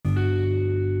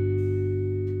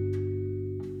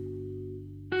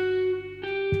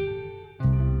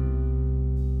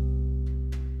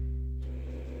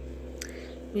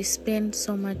We spend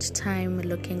so much time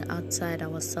looking outside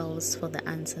ourselves for the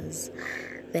answers,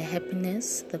 the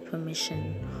happiness, the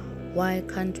permission. Why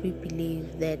can't we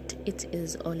believe that it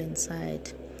is all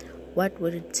inside? What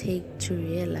would it take to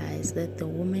realize that the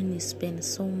woman you spend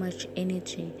so much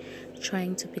energy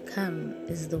trying to become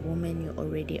is the woman you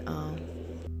already are?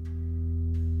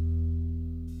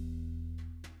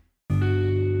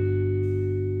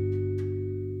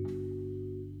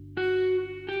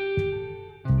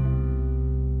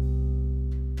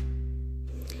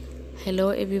 Hello,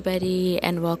 everybody,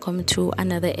 and welcome to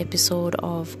another episode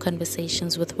of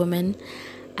Conversations with Women.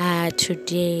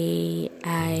 Today,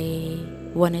 I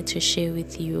wanted to share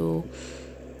with you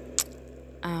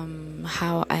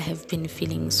how I have been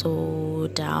feeling so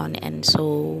down and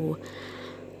so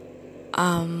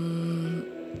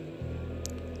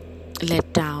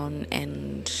let down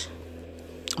and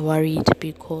worried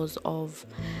because of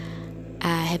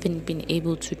I haven't been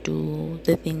able to do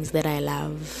the things that I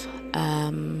love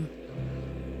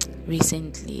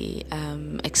recently,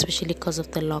 especially because of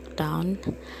the lockdown.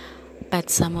 But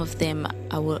some of them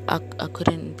I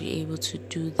couldn't be able to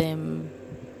do them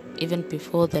even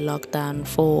before the lockdown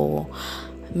for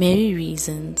many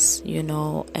reasons,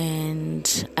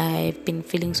 and I've been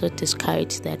feeling so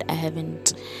discouraged that I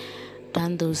haven't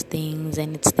done those things,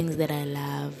 and it's things that I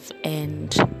love,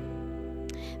 and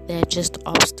they're just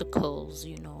obstacles,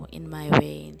 in my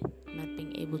way, not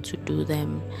being able to do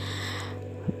them.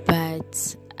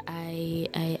 But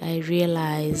I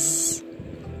realize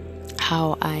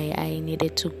how I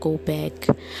needed to go back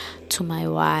to my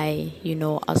why,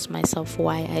 ask myself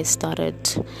why I started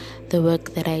the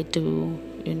work that I do,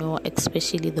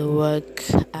 especially the work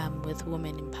with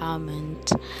women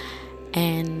empowerment.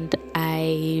 And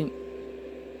I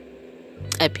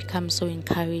become so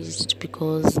encouraged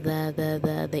because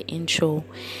the intro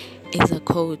is a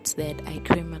quote that I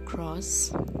came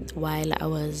across while I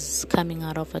was coming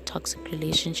out of a toxic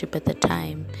relationship at the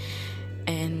time.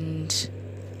 And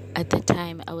at the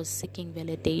time, I was seeking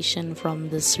validation from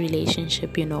this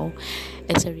relationship,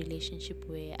 It's a relationship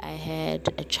where I had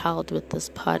a child with this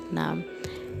partner,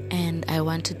 and I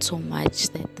wanted so much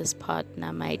that this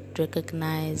partner might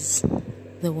recognize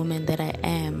the woman that I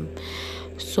am.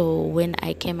 So when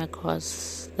I came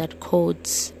across that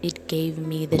quote, it gave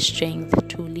me the strength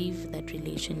to leave that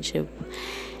relationship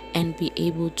and be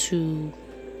able to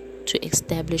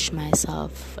establish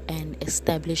myself and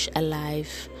establish a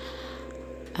life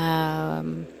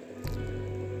from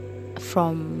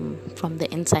the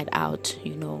inside out.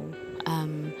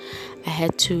 I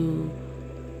had to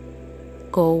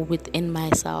go within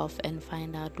myself and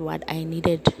find out what I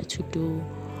needed to do.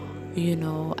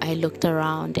 I looked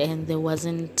around and there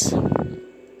wasn't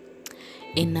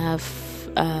enough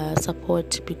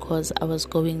support because I was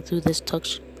going through this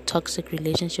toxic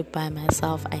relationship by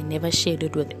myself. I never shared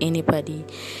it with anybody,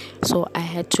 so I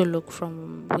had to look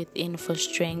from within for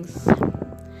strength,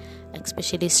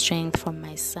 especially strength from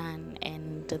my son.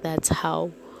 And that's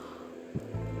how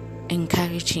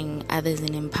encouraging others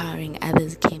and empowering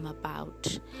others came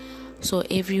about. So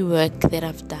every work that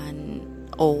I've done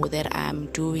or that I'm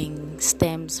doing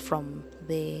stems from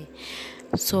there.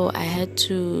 So I had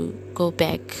to go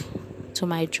back to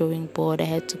my drawing board. I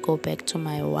had to go back to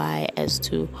my why as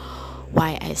to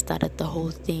why I started the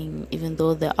whole thing, even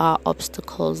though there are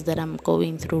obstacles that I'm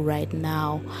going through right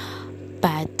now.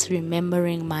 But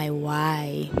remembering my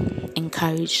why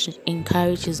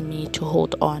encourages me to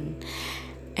hold on.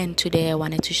 And today I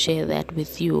wanted to share that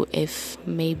with you. If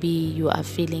maybe you are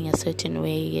feeling a certain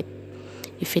way,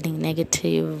 you're feeling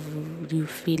negative, you're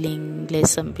feeling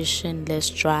less ambition, less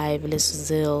drive, less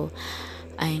zeal,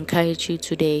 I encourage you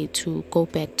today to go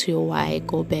back to your why,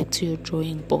 go back to your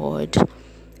drawing board,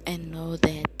 and know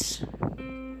that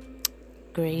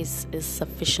grace is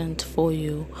sufficient for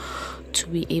you to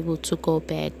be able to go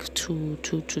back to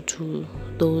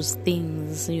those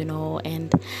things,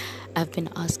 and I've been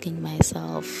asking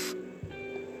myself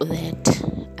that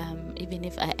even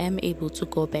if I am able to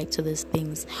go back to these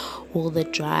things, will the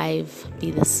drive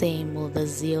be the same? Will the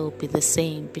zeal be the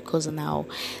same? Because now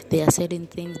there are certain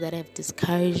things that have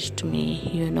discouraged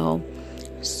me,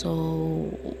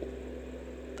 So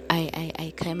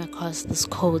I came across this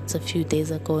quote a few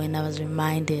days ago, and I was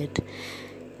reminded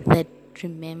that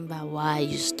remember why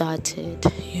you started,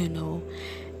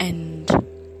 and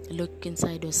look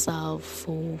inside yourself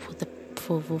for the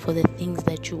things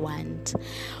that you want.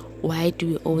 Why do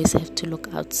we always have to look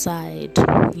outside?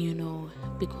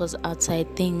 Because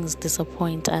outside things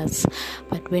disappoint us,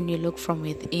 but when you look from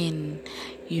within,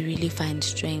 you really find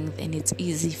strength, and it's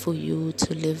easy for you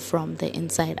to live from the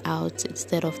inside out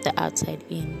instead of the outside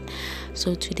in.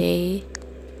 So today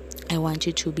I want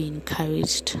you to be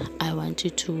encouraged. I want you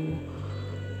to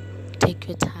take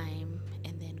your time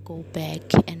and then go back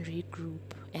and regroup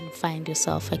and find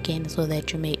yourself again so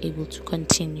that you may be able to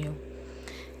continue.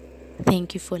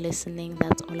 Thank you for listening.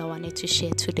 That's all I wanted to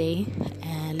share today.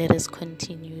 Let us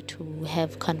continue to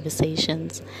have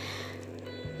conversations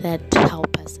that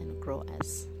help us and grow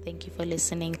us. Thank you for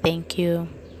listening. Thank you.